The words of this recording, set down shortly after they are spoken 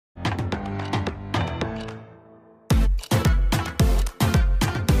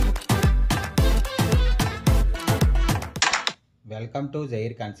Welcome to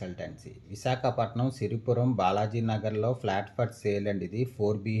Jair consultancy. Visakhapatnam Siripuram Balaji నగర్లో flat for sale అండి. ఇది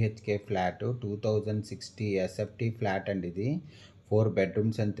 4 BHK ఫ్లాట్, 2060 SFT ఫ్లాట్ అండి. ఇది 4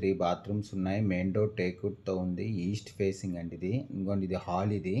 బెడ్రూమ్స్ అండ్ 3 బాత్రూమ్స్ ఉన్నాయి. మెయిన్ డోర్ టేక్వుడ్తో ఉంది. ఈస్ట్ ఫేసింగ్ అండి. ఇది ఇంకోండి, ఇది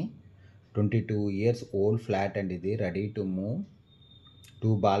హాల్. ఇది 22 years ఓల్డ్ ఫ్లాట్ అండి. ఇది ready to move.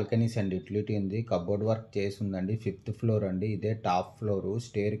 2 balconies and utility ఉంది. కబోర్డ్ వర్క్ చేసి ఉందండి. 5th ఫ్లోర్ అండి. ఇదే top floor.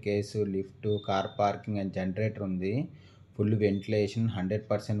 Stair case, lift, car parking and generator ఉంది. ఫుల్ వెంటిలేషన్,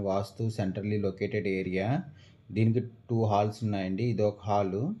 100% వాస్తు, సెంట్రల్లీ లొకేటెడ్ ఏరియా. దీనికి 2 హాల్స్ ఉన్నాయండి. ఇది ఒక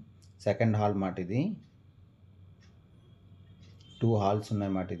హాలు, సెకండ్ హాల్ మాట. ఇది 2 హాల్స్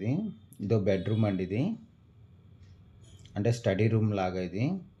ఉన్నాయి మాట. ఇది ఇదో బెడ్రూమ్ అండి. ఇది అంటే స్టడీ రూమ్ లాగా, ఇది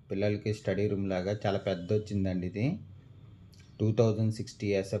పిల్లలకి స్టడీ రూమ్ లాగా చాలా పెద్ద వచ్చిందండి. ఇది 2060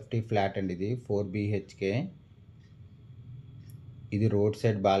 SFT ఫ్లాట్ అండి. ఇది 4 BHK. ఇది రోడ్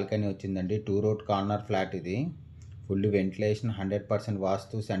సైడ్ బాల్కనీ వచ్చిందండి. 2 రోడ్ కార్నర్ ఫ్లాట్. ఇది ఫుల్ వెంటిలేషన్, 100%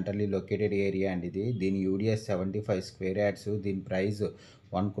 వాస్తు, సెంట్రల్లీ లొకేటెడ్ ఏరియా అండి. ఇది దీని యూడిఎస్ 75 స్క్వేర్ యార్డ్స్. దీని ప్రైస్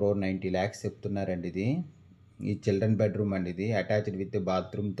 1,90,00,000 చెప్తున్నారండి. ఇది ఈ చిల్డ్రన్ బెడ్రూమ్ అండి. ఇది అటాచ్డ్ విత్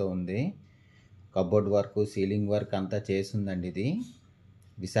బాత్రూమ్తో ఉంది. కబోర్డ్ వర్క్, సీలింగ్ వర్క్ అంతా చేసిందండి. ఇది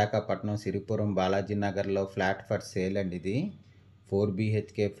విశాఖపట్నం సిరిపురం బాలాజీ నగర్లో ఫ్లాట్ ఫర్ సేల్ అండి. ఇది 4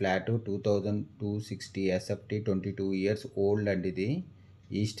 BHK flat, 2260 SFT, 22 years old అండి. ఇది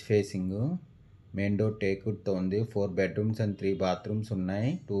ఈస్ట్ ఫేసింగ్, మెయిన్ డోర్ టేక్వుడ్తో ఉంది. 4 బెడ్రూమ్స్ అండ్ 3 బాత్రూమ్స్ ఉన్నాయి.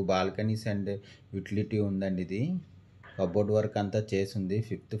 2 బాల్కనీస్ అండ్ యూటిలిటీ ఉందండి. ఇది కబోర్డ్ వర్క్ అంతా చేసింది.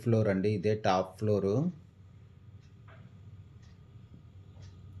 5th ఫ్లోర్ అండి. ఇదే టాప్ ఫ్లోరు.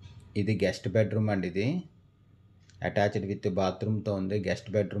 ఇది గెస్ట్ బెడ్రూమ్ అండి. ఇది అటాచ్డ్ విత్ బాత్రూమ్తో ఉంది. గెస్ట్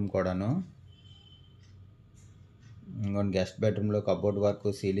బెడ్రూమ్ కూడాను. ఇంకొన్ని గెస్ట్ బెడ్రూమ్లో కబోర్డ్ వర్క్,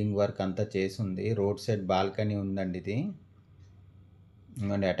 సీలింగ్ వర్క్ అంతా చేసింది. రోడ్ సైడ్ బాల్కనీ ఉందండి. ఇది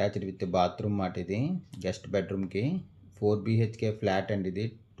ఇంకొన్ని అటాచ్డ్ విత్ బాత్రూమ్ మాట. ఇది గెస్ట్ బెడ్రూమ్కి 4 BHK ఫ్లాట్ అండి. ఇది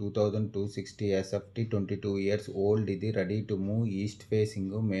 2260 SFT, 22 years ఓల్డ్. ఇది ready to move. East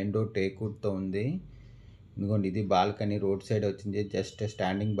facing, main door టేక్వుడ్తో ఉంది. ఇంకోండి, ఇది బాల్కనీ రోడ్ సైడ్ వచ్చింది. జస్ట్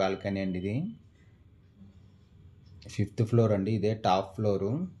స్టాండింగ్ బాల్కనీ అండి. ఇది 5th ఫ్లోర్ అండి. ఇదే టాప్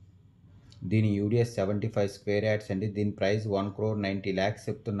ఫ్లోరు. దీని యూడిఎస్ 75 స్క్వేర్ యార్డ్స్ అండి. దీని ప్రైస్ 1,90,00,000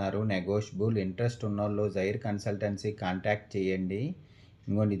 చెప్తున్నారు. నెగోషియబుల్. ఇంట్రెస్ట్ ఉన్నోళ్ళు జైర్ కన్సల్టెన్సీ కాంటాక్ట్ చేయండి.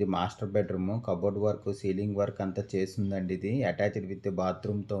 ఇంకోండి, ఇది master bedroom. Cupboard work, ceiling work అంతా చేసిందండి. ఇది అటాచ్డ్ విత్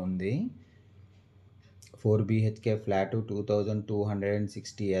బాత్రూమ్తో ఉంది. 4 BHK ఫ్లాట్,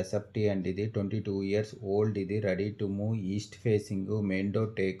 2260 SFT అండి. ఇది 22 years ఓల్డ్. ఇది ready to move. East facing, main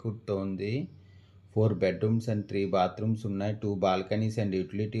door టేక్వుడ్తో ఉంది. 4 బెడ్రూమ్స్ అండ్ 3 బాత్రూమ్స్ ఉన్నాయి. 2 బాల్కనీస్ అండ్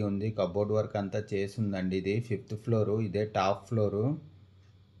యూటిలిటీ ఉంది. కబోర్డ్ వర్క్ అంతా చేసిందండి. ఇది 5th ఫ్లోరు. ఇదే top floor.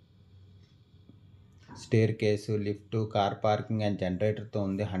 Stair case, lift, car parking and జనరేటర్తో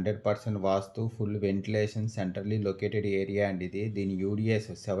ఉంది. 100% వాస్తు, full ventilation, centrally located area అండి. ఇది దీని యూడిఎస్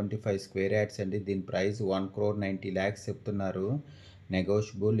 75 స్క్వేర్ యార్డ్స్ అండి. దీని ప్రైస్ 1,90,00,000 చెప్తున్నారు.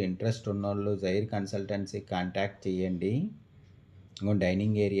 నెగోషియబుల్. ఇంట్రెస్ట్ ఉన్నోళ్ళు జైర్ కన్సల్టెన్సీ కాంటాక్ట్ చేయండి. ఇంకో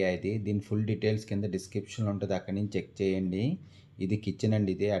డైనింగ్ ఏరియా. ఇది దీని ఫుల్ డీటెయిల్స్ కింద డిస్క్రిప్షన్లో ఉంటుంది, అక్కడి నుంచి చెక్ చేయండి. ఇది కిచెన్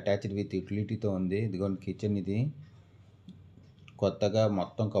అండి. ఇది అటాచ్డ్ విత్ యూటిలిటీతో ఉంది. ఇదిగోండి కిచెన్. ఇది కొత్తగా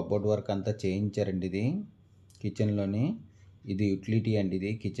మొత్తం కబోర్డ్ వర్క్ అంతా చేయించారండి. ఇది కిచెన్లోని. ఇది యూటిలిటీ అండి.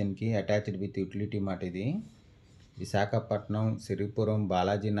 ఇది కిచెన్కి అటాచ్డ్ విత్ యూటిలిటీ మాట. ఇది విశాఖపట్నం సిరిపురం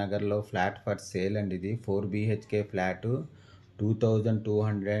బాలాజీ నగర్లో ఫ్లాట్ ఫర్ సేల్ అండి. ఇది 4 BHK ఫ్లాట్,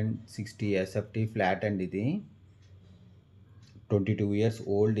 2260 SFT ఫ్లాట్ అండి. ఇది 22 years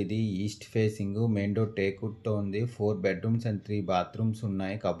ఓల్డ్. ఇది ఈస్ట్ ఫేసింగ్, మెయిన్ డోర్ టేక్వుడ్తో ఉంది. 4 బెడ్రూమ్స్ అండ్ 3 బాత్రూమ్స్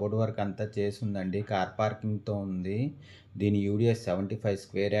ఉన్నాయి. కబోర్డ్ వర్క్ అంతా చేసిందండి. కార్ పార్కింగ్తో ఉంది. దీని యూడిఎస్ 75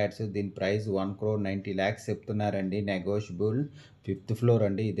 స్క్వేర్ యార్డ్స్. దీని ప్రైస్ 1,90,00,000 చెప్తున్నారండి. నెగోషియబుల్. 5th ఫ్లోర్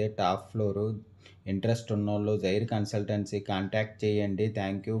అండి. ఇదే టాప్ ఫ్లోరు. ఇంట్రెస్ట్ ఉన్నోళ్ళు జైర్ కన్సల్టెన్సీ కాంటాక్ట్ చేయండి.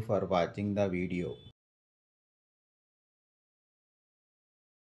 Thank you for watching the video.